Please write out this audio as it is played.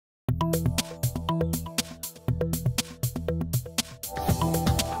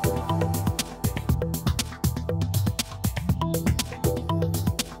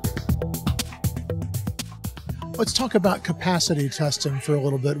Let's talk about capacity testing for a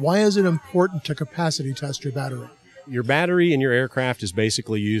little bit. Why is it important to capacity test your battery? Your battery in your aircraft is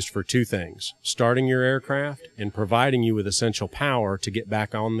basically used for two things: starting your aircraft and providing you with essential power to get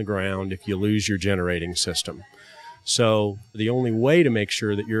back on the ground if you lose your generating system. So the only way to make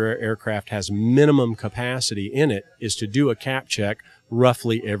sure that your aircraft has minimum capacity in it is to do a cap check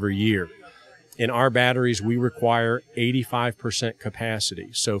roughly every year. In our batteries, we require 85% capacity.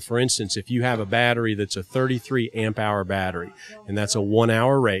 So for instance, if you have a battery that's a 33 amp hour battery, and that's a 1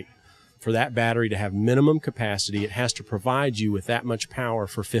 hour rate, for that battery to have minimum capacity, it has to provide you with that much power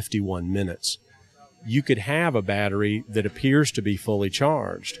for 51 minutes. You could have a battery that appears to be fully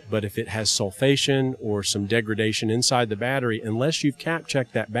charged, but if it has sulfation or some degradation inside the battery, unless you've cap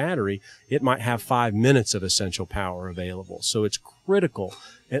checked that battery, it might have 5 minutes of essential power available. So it's critical,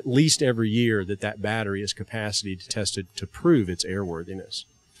 at least every year, that that battery is capacity tested to prove its airworthiness.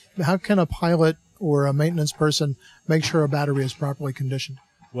 How can a pilot or a maintenance person make sure a battery is properly conditioned?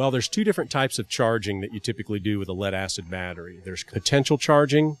 Well, there's two different types of charging that you typically do with a lead-acid battery. There's potential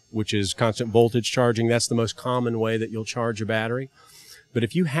charging, which is constant voltage charging. That's the most common way that you'll charge a battery. But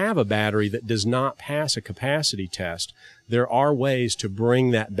if you have a battery that does not pass a capacity test, there are ways to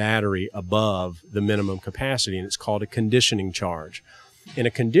bring that battery above the minimum capacity, and it's called a conditioning charge. In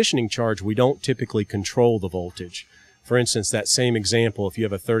a conditioning charge, we don't typically control the voltage. For instance, that same example, if you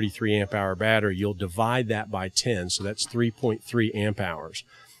have a 33 amp hour battery, you'll divide that by 10, so that's 3.3 amp hours.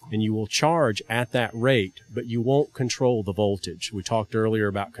 And you will charge at that rate, but you won't control the voltage. We talked earlier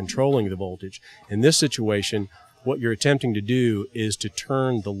about controlling the voltage. In this situation, what you're attempting to do is to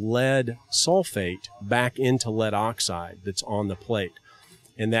turn the lead sulfate back into lead oxide that's on the plate.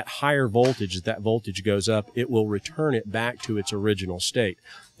 And that higher voltage, as that voltage goes up, it will return it back to its original state.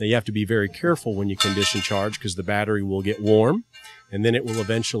 Now, you have to be very careful when you condition charge, because the battery will get warm and then it will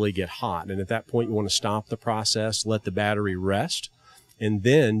eventually get hot. And at that point, you want to stop the process, let the battery rest, and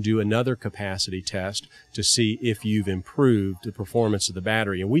then do another capacity test to see if you've improved the performance of the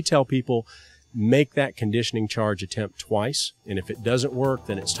battery. And we tell people, make that conditioning charge attempt twice, and if it doesn't work,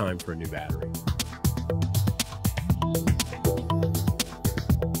 then it's time for a new battery.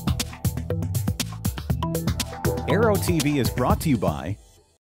 Aero-TV is brought to you by...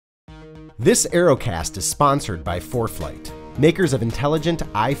 This Aerocast is sponsored by ForeFlight, makers of intelligent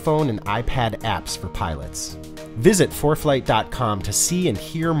iPhone and iPad apps for pilots. Visit foreflight.com to see and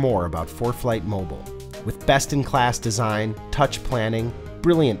hear more about ForeFlight Mobile. With best-in-class design, touch planning,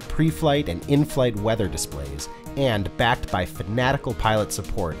 brilliant pre-flight and in-flight weather displays, and backed by fanatical pilot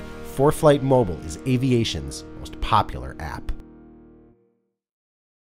support, ForeFlight Mobile is aviation's most popular app.